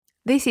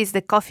This is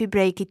the Coffee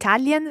Break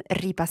Italian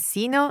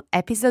Ripassino,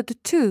 episode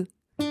 2.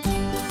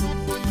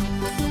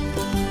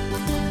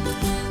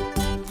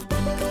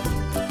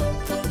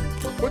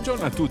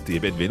 Buongiorno a tutti e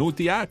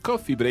benvenuti a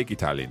Coffee Break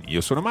Italian. Io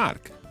sono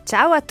Mark.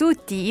 Ciao a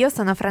tutti, io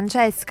sono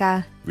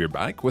Francesca. We're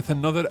back with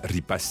another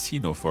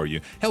Ripassino for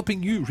you,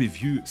 helping you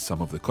review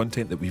some of the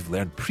content that we've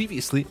learned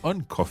previously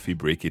on Coffee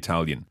Break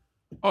Italian.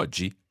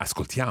 Oggi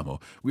ascoltiamo.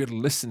 We're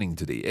listening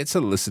today. It's a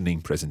listening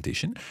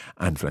presentation,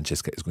 and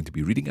Francesca is going to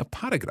be reading a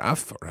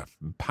paragraph, or a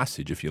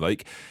passage if you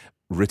like,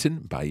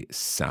 written by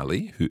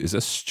Sally, who is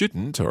a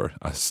student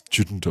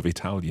of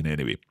Italian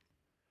anyway.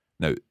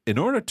 Now, in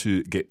order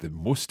to get the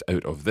most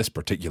out of this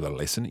particular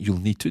lesson,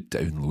 you'll need to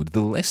download the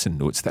lesson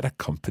notes that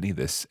accompany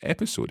this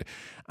episode.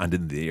 And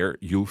in there,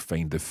 you'll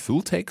find the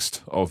full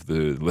text of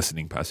the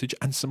listening passage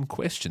and some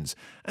questions.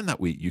 And that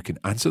way, you can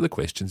answer the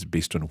questions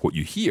based on what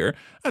you hear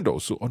and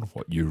also on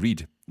what you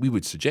read. We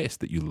would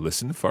suggest that you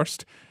listen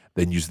first,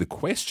 then use the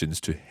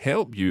questions to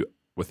help you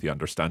with the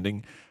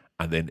understanding.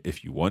 And then,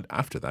 if you want,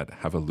 after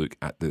that, have a look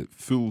at the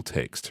full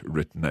text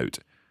written out.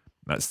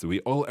 That's the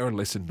way all our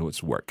lesson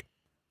notes work.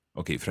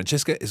 Okay,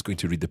 Francesca is going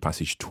to read the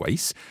passage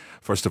twice,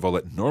 first of all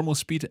at normal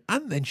speed,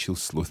 and then she'll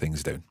slow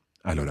things down.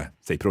 Allora,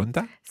 sei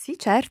pronta? Sì,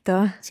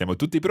 certo. Siamo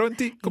tutti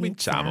pronti?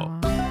 Cominciamo!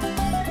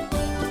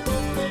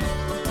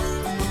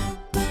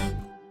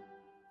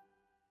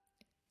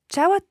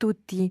 Ciao a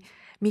tutti,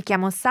 mi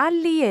chiamo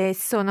Sally e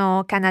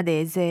sono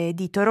canadese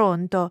di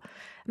Toronto,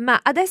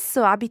 ma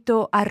adesso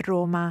abito a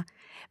Roma.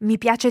 Mi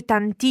piace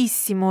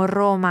tantissimo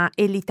Roma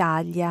e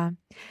l'Italia.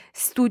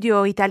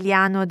 Studio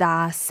italiano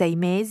da 6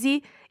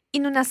 mesi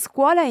in una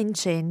scuola in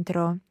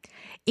centro.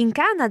 In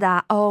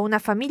Canada ho una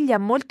famiglia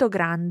molto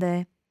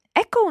grande.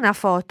 Ecco una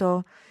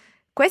foto.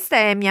 Questa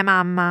è mia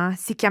mamma,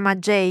 si chiama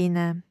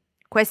Jane.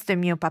 Questo è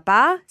mio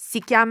papà, si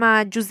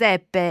chiama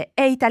Giuseppe,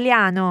 è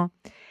italiano.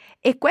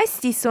 E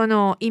questi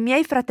sono i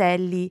miei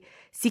fratelli,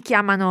 si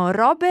chiamano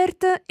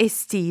Robert e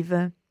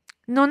Steve.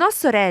 Non ho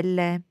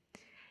sorelle.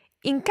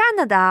 In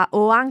Canada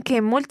ho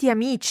anche molti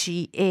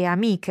amici e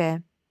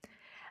amiche.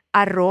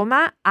 A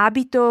Roma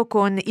abito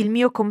con il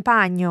mio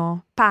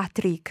compagno,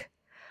 Patrick.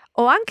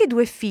 Ho anche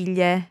 2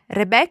 figlie,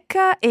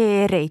 Rebecca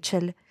e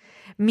Rachel.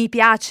 Mi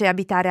piace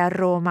abitare a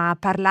Roma,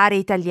 parlare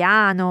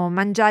italiano,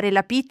 mangiare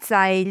la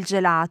pizza e il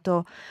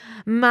gelato,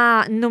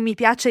 ma non mi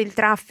piace il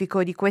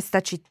traffico di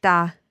questa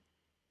città.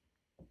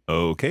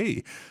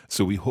 Okay,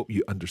 so we hope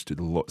you understood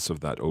lots of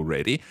that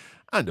already.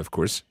 And of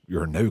course,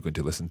 you're now going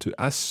to listen to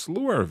a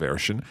slower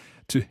version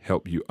to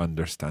help you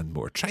understand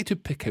more. Try to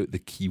pick out the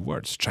key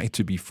words. Try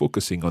to be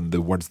focusing on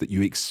the words that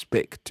you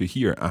expect to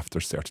hear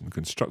after certain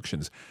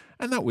constructions.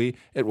 And that way,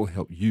 it will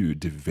help you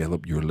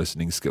develop your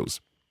listening skills.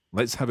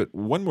 Let's have it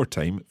one more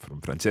time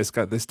from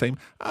Francesca, this time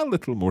a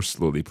little more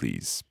slowly,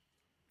 please.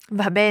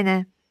 Va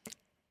bene.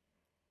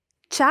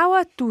 Ciao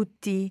a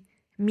tutti,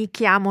 mi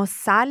chiamo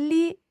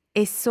Sally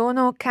e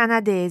sono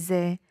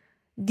canadese,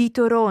 di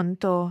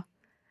Toronto,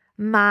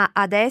 ma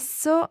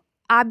adesso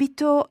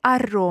abito a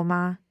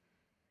Roma.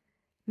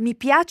 Mi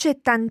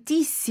piace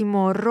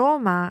tantissimo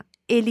Roma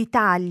e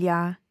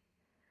l'Italia.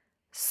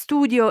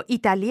 Studio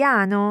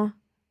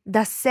italiano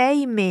da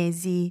 6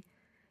 mesi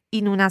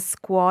in una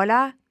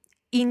scuola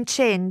in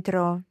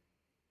centro.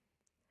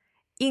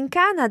 In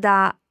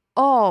Canada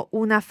ho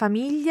una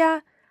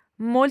famiglia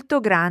molto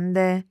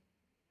grande.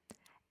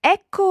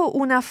 Ecco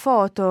una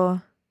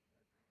foto.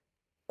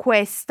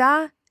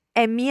 Questa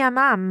è mia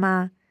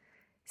mamma.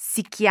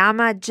 Si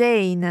chiama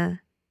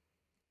Jane.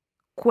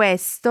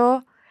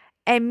 Questo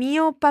è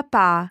mio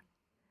papà.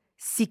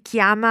 Si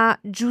chiama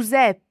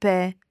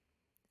Giuseppe.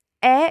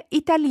 È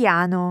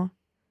italiano.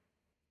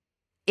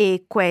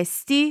 E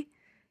questi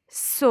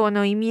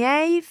sono i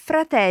miei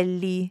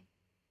fratelli.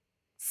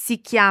 Si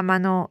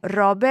chiamano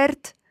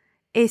Robert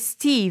e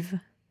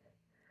Steve.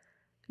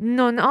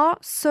 Non ho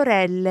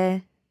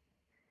sorelle.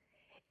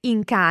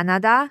 In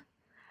Canada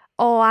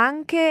ho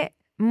anche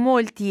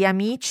molti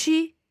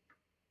amici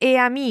e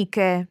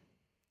amiche.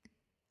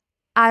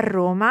 A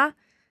Roma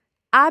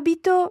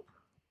abito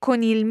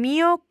con il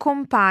mio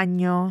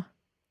compagno,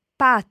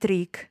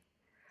 Patrick.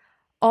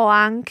 Ho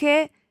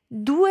anche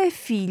 2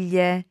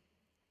 figlie,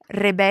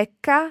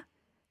 Rebecca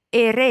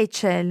e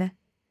Rachel.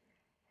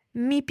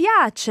 Mi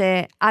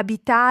piace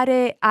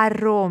abitare a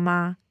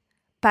Roma,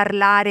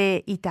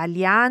 parlare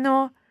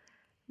italiano,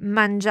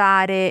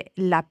 mangiare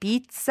la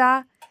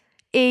pizza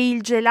e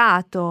il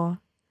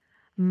gelato,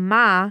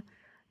 ma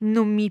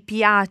non mi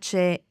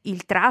piace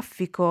il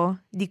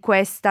traffico di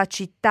questa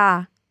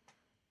città.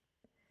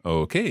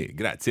 Okay,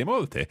 grazie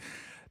molte.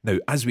 Now,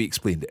 as we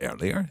explained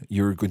earlier,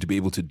 you're going to be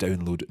able to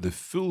download the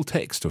full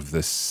text of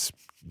this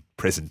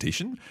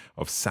presentation,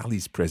 of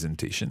Sally's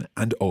presentation,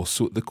 and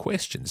also the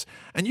questions.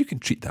 And you can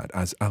treat that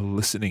as a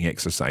listening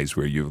exercise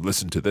where you've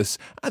listened to this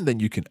and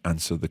then you can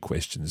answer the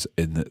questions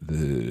in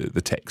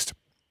the text.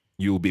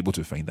 You'll be able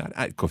to find that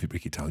at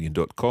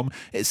coffeebreakitalian.com.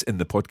 It's in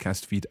the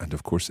podcast feed, and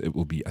of course, it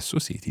will be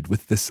associated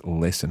with this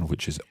lesson,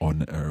 which is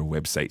on our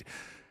website.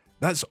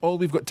 That's all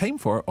we've got time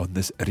for on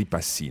this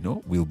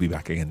Ripassino. We'll be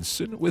back again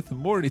soon with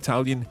more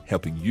Italian,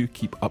 helping you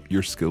keep up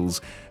your skills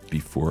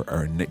before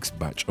our next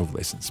batch of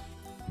lessons.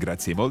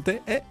 Grazie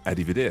molte e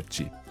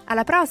arrivederci.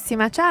 Alla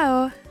prossima,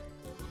 ciao!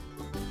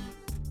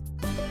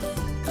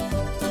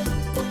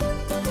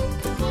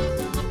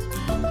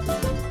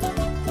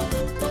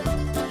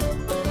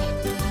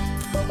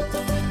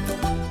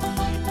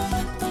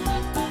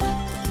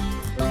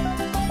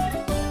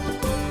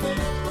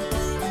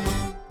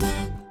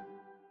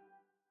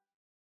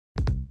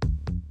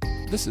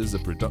 This is a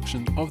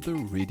production of the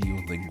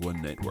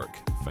Radiolingua Network.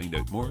 Find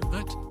out more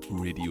at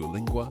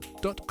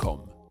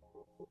radiolingua.com.